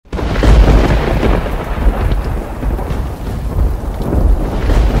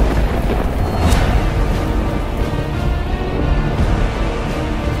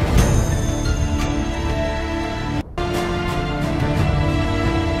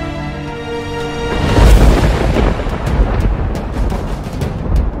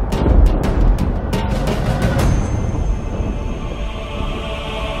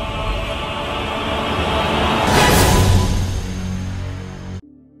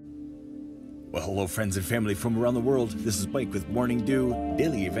Well, hello friends and family from around the world. This is Mike with Morning Dew,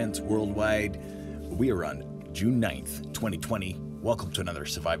 daily events worldwide. We are on June 9th, 2020. Welcome to another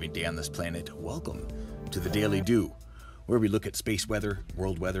surviving day on this planet. Welcome to the Daily Dew, where we look at space weather,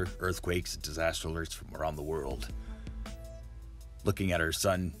 world weather, earthquakes, disaster alerts from around the world. Looking at our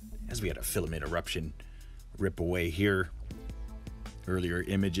sun as we had a filament eruption rip away here. Earlier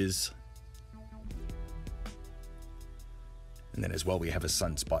images. And then as well, we have a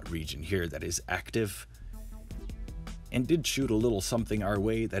sunspot region here that is active and did shoot a little something our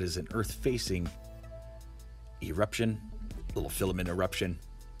way that is an Earth-facing eruption, little filament eruption.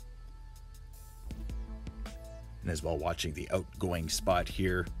 And as well, watching the outgoing spot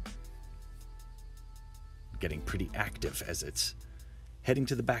here, getting pretty active as it's heading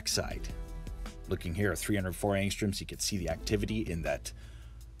to the backside. Looking here at 304 angstroms, you can see the activity in that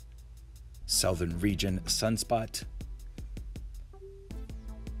southern region sunspot.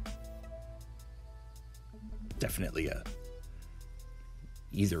 Definitely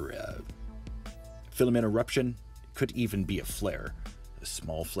either a filament eruption, could even be a flare, a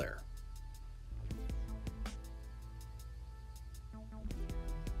small flare.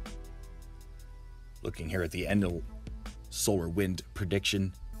 Looking here at the end solar wind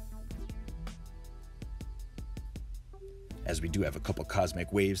prediction, as we do have a couple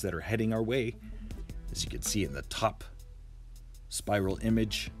cosmic waves that are heading our way, as you can see in the top spiral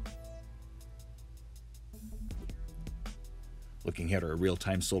image. Looking at our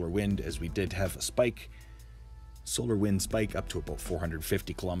real-time solar wind, as we did have a spike, solar wind spike up to about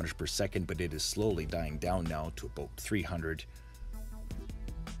 450 kilometers per second, but it is slowly dying down now to about 300.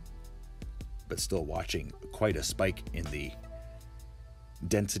 But still watching quite a spike in the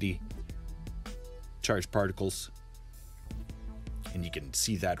density, charged particles. And you can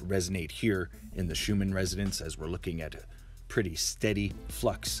see that resonate here in the Schumann resonance as we're looking at a pretty steady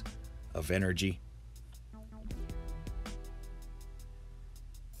flux of energy.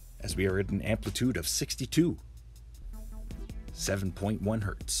 As we are at an amplitude of 62, 7.1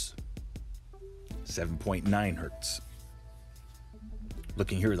 hertz, 7.9 hertz.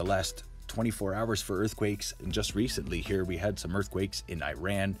 Looking here the last 24 hours for earthquakes, and just recently here we had some earthquakes in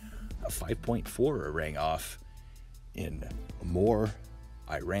Iran. A 5.4 rang off in Mohr,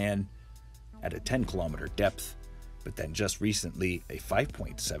 Iran, at a 10-kilometer depth, but then just recently a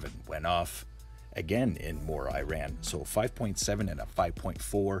 5.7 went off again in Mohr, Iran. So 5.7 and a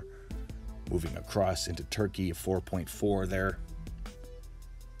 5.4 moving across into Turkey, a 4.4 there.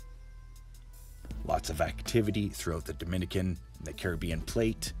 Lots of activity throughout the Dominican and the Caribbean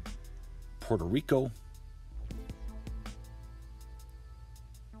plate. Puerto Rico.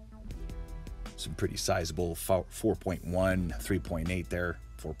 Some pretty sizable 4.1, 3.8 there,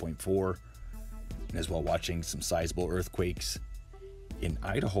 4.4. And as well watching some sizable earthquakes in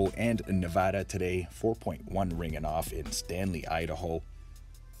Idaho and Nevada today. 4.1 ringing off in Stanley, Idaho,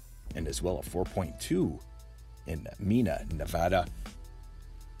 and as well a 4.2 in Mena, Nevada.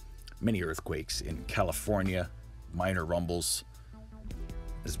 Many earthquakes in California, minor rumbles,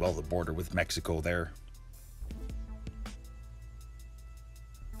 as well the border with Mexico there.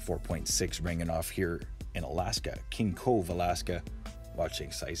 4.6 ringing off here in Alaska, King Cove, Alaska, watching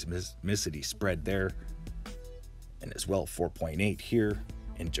seismicity spread there. And as well 4.8 here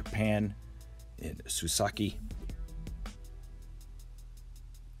in Japan, in Susaki.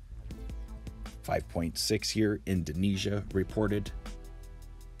 5.6 here, Indonesia reported.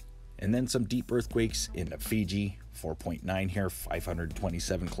 And then some deep earthquakes in Fiji, 4.9 here,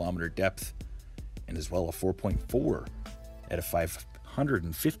 527 kilometer depth. And as well a 4.4 at a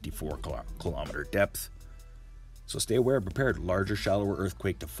 554 kilometer depth. So stay aware and prepared. Larger, shallower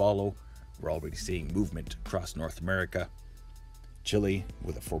earthquake to follow. We're already seeing movement across North America. Chile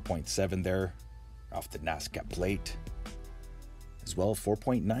with a 4.7 there off the Nazca Plate. As well,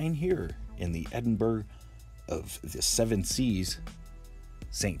 4.9 here in the Edinburgh of the Seven Seas,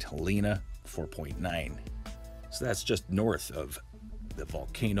 St. Helena, 4.9. So that's just north of the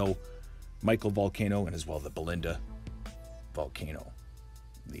volcano, Michael volcano, and as well the Belinda volcano,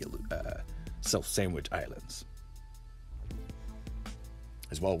 the South Sandwich Islands.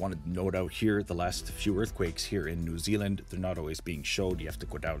 As well, I wanted to note out here the last few earthquakes here in New Zealand. They're not always being showed. You have to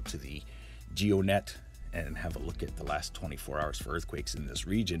go down to the GeoNet and have a look at the last 24 hours for earthquakes in this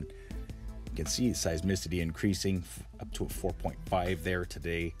region. You can see seismicity increasing up to a 4.5 there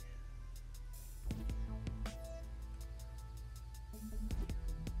today.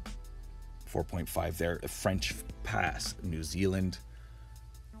 .5 there, the French Pass, New Zealand.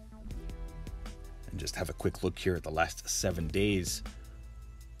 And just have a quick look here at the last 7 days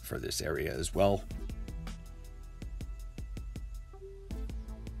for this area as well.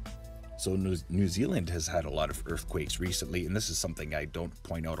 So New Zealand has had a lot of earthquakes recently, and this is something I don't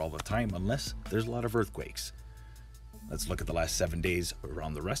point out all the time unless there's a lot of earthquakes. Let's look at the last 7 days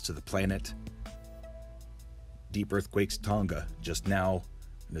around the rest of the planet. Deep earthquakes, Tonga just now,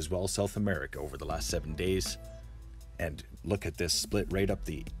 and as well South America over the last 7 days. And look at this split right up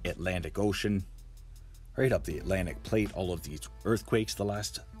the Atlantic Ocean, right up the Atlantic plate, all of these earthquakes the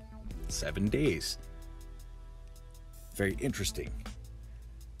last 7 days. Very interesting.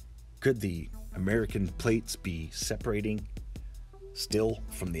 Could the American plates be separating still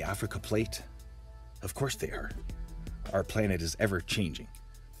from the Africa plate? Of course they are. Our planet is ever changing.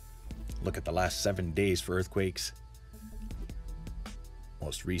 Look at the last 7 days for earthquakes.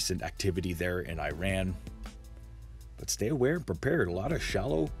 Most recent activity there in Iran. But stay aware and prepared. A lot of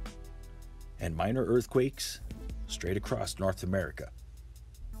shallow and minor earthquakes straight across North America.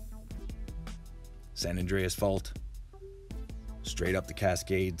 San Andreas Fault, straight up the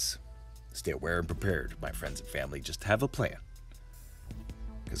Cascades. Stay aware and prepared, my friends and family. Just have a plan.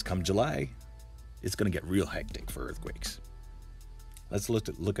 Because come July, it's going to get real hectic for earthquakes. Let's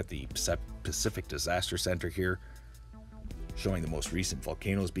look at the Pacific Disaster Center here, showing the most recent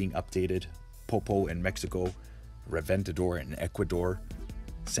volcanoes being updated. Popo in Mexico, Reventador in Ecuador,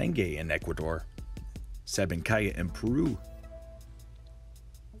 Sangay in Ecuador, Sabancaya in Peru,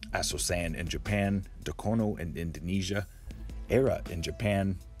 Asosan in Japan, Dokono in Indonesia, Era in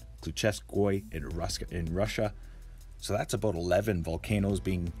Japan, Kluchevskoy in Russia. So that's about 11 volcanoes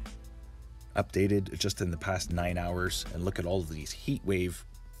being updated just in the past 9 hours. And look at all of these heat wave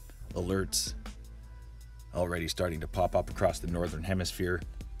alerts already starting to pop up across the northern hemisphere.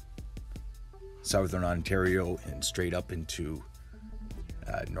 Southern Ontario and straight up into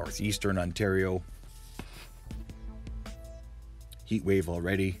northeastern Ontario. Heat wave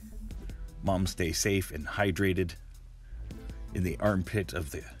already. Mom, stay safe and hydrated in the armpit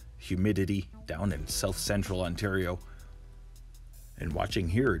of the humidity down in south central Ontario. And watching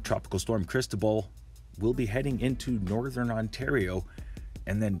here, Tropical Storm Cristobal will be heading into northern Ontario,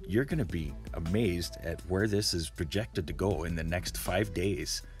 and then you're going to be amazed at where this is projected to go in the next 5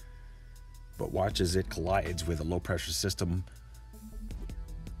 days. But watch as it collides with a low pressure system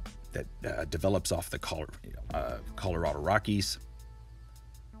that develops off the Colorado Rockies.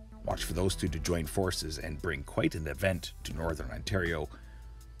 Watch for those two to join forces and bring quite an event to northern Ontario.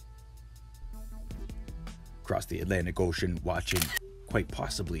 Across the Atlantic Ocean, watching quite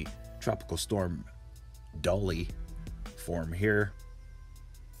possibly Tropical Storm Dolly form here.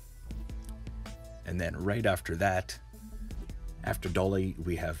 And then right after that, after Dolly,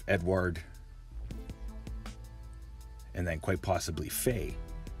 we have Edward, and then quite possibly Faye.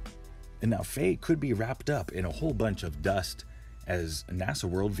 And now Faye could be wrapped up in a whole bunch of dust. As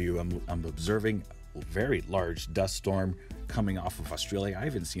NASA Worldview, I'm observing a very large dust storm coming off of Australia. I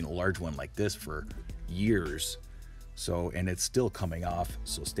haven't seen a large one like this for years. So, and it's still coming off.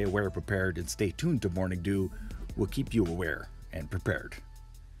 So stay aware, prepared, and stay tuned to Morning Dew. We'll keep you aware and prepared,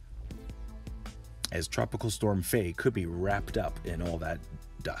 as Tropical Storm Faye could be wrapped up in all that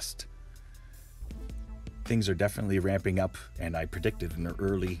dust. Things are definitely ramping up, and I predicted an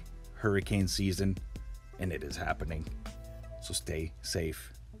early hurricane season, and it is happening. So stay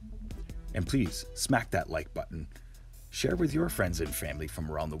safe. And please smack that like button. Share with your friends and family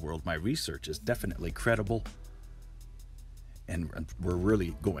from around the world. My research is definitely credible, and we're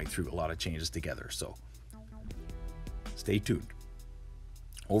really going through a lot of changes together. So stay tuned.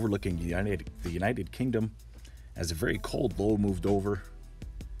 Overlooking the United Kingdom as a very cold low moved over.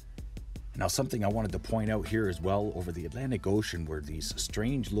 Now, something I wanted to point out here as well, over the Atlantic Ocean were these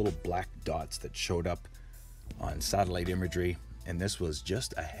strange little black dots that showed up on satellite imagery, and this was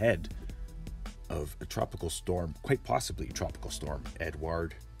just ahead of a tropical storm, quite possibly a tropical storm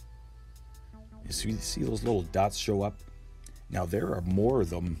Edward. You see those little dots show up? Now, there are more of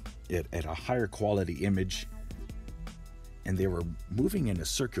them at a higher quality image, and they were moving in a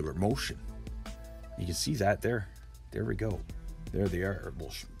circular motion. You can see that there. There we go. There they are.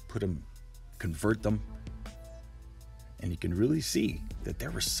 We'll convert them, and you can really see that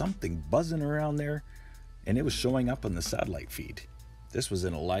there was something buzzing around there, and it was showing up on the satellite feed. This was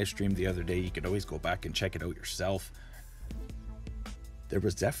in a live stream the other day. You could always go back and check it out yourself. There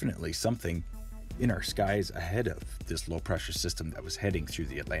was definitely something in our skies ahead of this low pressure system that was heading through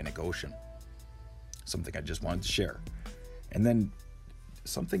the Atlantic Ocean. Something I just wanted to share. And then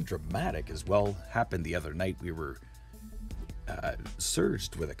something dramatic as well happened the other night. We were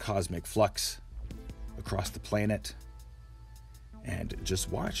surged with a cosmic flux across the planet. And just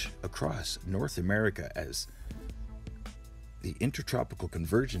watch across North America as the intertropical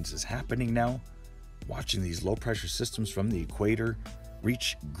convergence is happening now. Watching these low pressure systems from the equator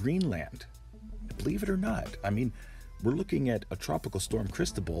reach Greenland. Believe it or not. I mean, we're looking at a tropical storm,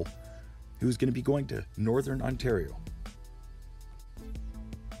 Cristobal, who's going to be going to Northern Ontario.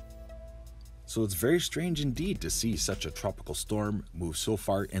 So it's very strange indeed to see such a tropical storm move so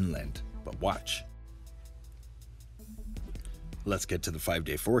far inland. But watch. Let's get to the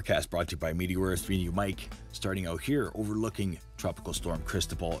 5-day forecast brought to you by Meteor 3U Mike, starting out here overlooking Tropical Storm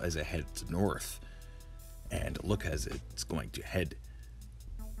Cristobal as it heads north. And look as it's going to head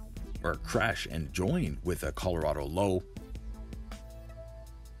or crash and join with a Colorado low,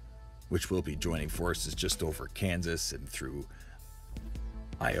 which will be joining forces just over Kansas and through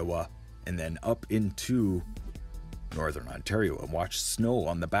Iowa and then up into Northern Ontario. And watch snow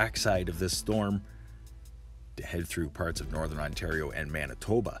on the backside of this storm to head through parts of Northern Ontario and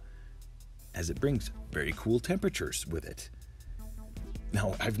Manitoba as it brings very cool temperatures with it.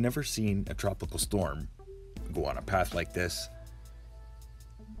 Now, I've never seen a tropical storm go on a path like this,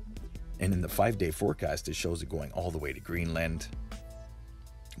 and in the 5-day forecast it shows it going all the way to Greenland.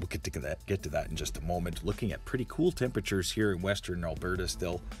 We'll get to that in just a moment. Looking at pretty cool temperatures here in Western Alberta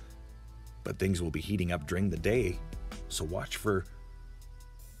still, but things will be heating up during the day, so watch for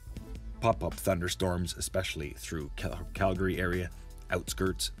pop-up thunderstorms, especially through Calgary area,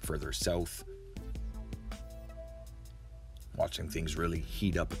 outskirts further south. Watching things really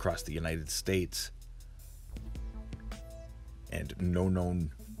heat up across the United States. And no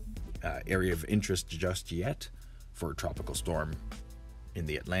known area of interest just yet for a tropical storm in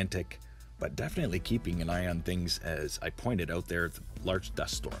the Atlantic, but definitely keeping an eye on things. As I pointed out there, the large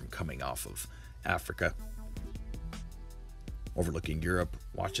dust storm coming off of Africa. Overlooking Europe,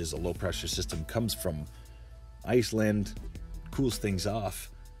 watch as a low pressure system comes from Iceland, cools things off,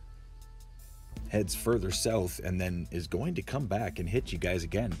 heads further south, and then is going to come back and hit you guys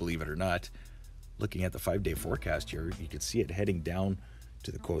again, believe it or not. Looking at the 5-day forecast here, you can see it heading down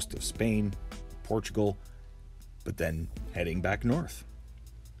to the coast of Spain, Portugal, but then heading back north.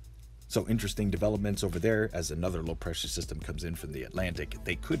 So interesting developments over there as another low pressure system comes in from the Atlantic.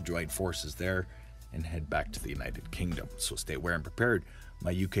 They could join forces there and head back to the United Kingdom. So stay aware and prepared,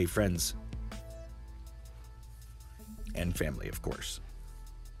 my UK friends and family, of course.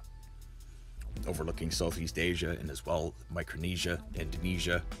 Overlooking Southeast Asia and as well Micronesia,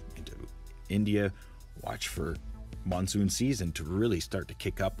 Indonesia, into India, watch for monsoon season to really start to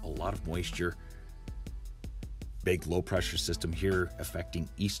kick up. A lot of moisture. Big low pressure system here affecting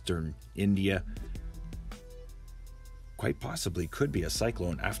eastern India. Quite possibly could be a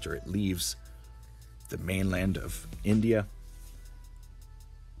cyclone after it leaves the mainland of India.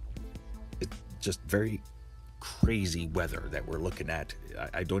 It's just very crazy weather that we're looking at.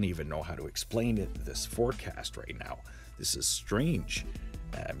 I don't even know how to explain it, this forecast right now. This is strange.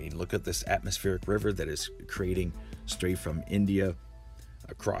 I mean, look at this atmospheric river that is creating straight from India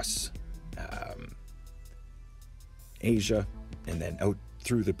across Asia and then out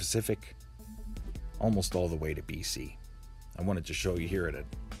through the Pacific, almost all the way to BC. I wanted to show you here at a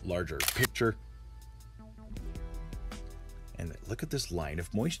larger picture. And look at this line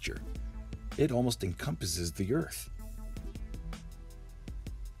of moisture. It almost encompasses the earth.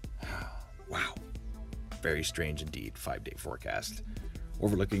 Wow. Very strange indeed. 5-day forecast.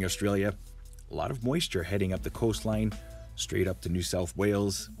 Overlooking Australia, a lot of moisture heading up the coastline, straight up to New South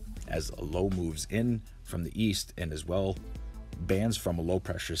Wales as a low moves in from the east, and as well bands from a low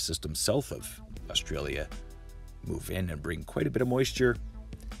pressure system south of Australia move in and bring quite a bit of moisture,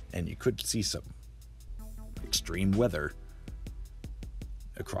 and you could see some extreme weather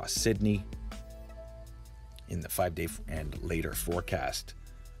across Sydney in the 5-day and later forecast.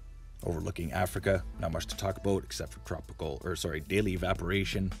 Overlooking Africa, not much to talk about except for daily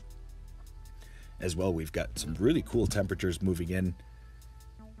evaporation. As well, we've got some really cool temperatures moving in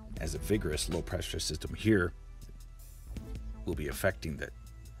as a vigorous low pressure system here will be affecting the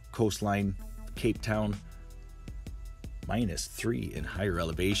coastline, Cape Town, -3 in higher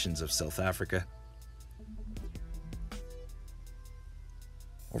elevations of South Africa.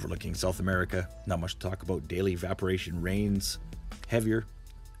 Overlooking South America, not much to talk about. Daily evaporation rains heavier.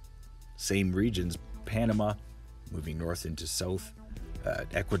 Same regions, Panama, moving north into south,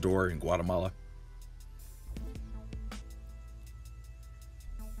 Ecuador and Guatemala.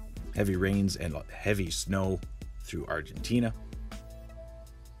 Heavy rains and heavy snow through Argentina,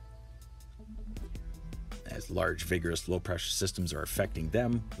 as large vigorous low pressure systems are affecting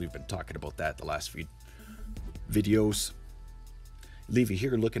them. We've been talking about that the last few videos. Leave you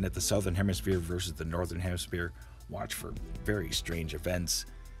here looking at the southern hemisphere versus the northern hemisphere. Watch for very strange events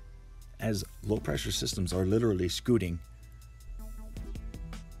as low pressure systems are literally scooting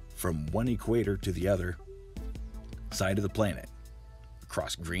from one equator to the other side of the planet.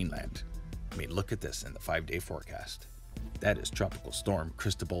 across Greenland. I mean, look at this in the 5-day forecast. That is Tropical Storm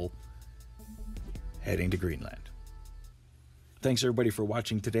Cristobal heading to Greenland. Thanks everybody for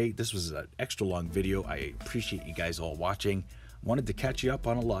watching today. This was an extra long video. I appreciate you guys all watching. Wanted to catch you up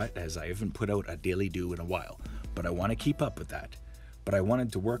on a lot as I haven't put out a daily do in a while, but I want to keep up with that. But I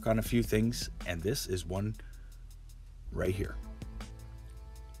wanted to work on a few things, and this is one right here.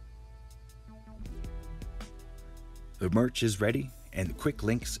 The merch is ready, and the quick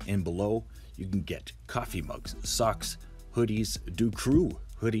links in below. You can get coffee mugs, socks, hoodies, Do Crew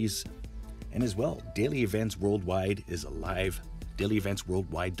hoodies, and as well, Daily Events Worldwide is alive.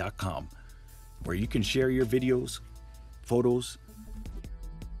 DailyEventsWorldwide.com, where you can share your videos, photos,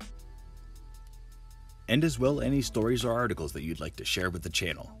 and as well any stories or articles that you'd like to share with the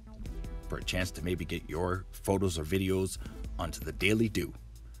channel for a chance to maybe get your photos or videos onto the Daily Do.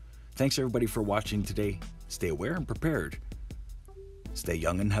 Thanks everybody for watching today. Stay aware and prepared. Stay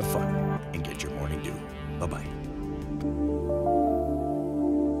young and have fun, and get your morning dew. Bye-bye.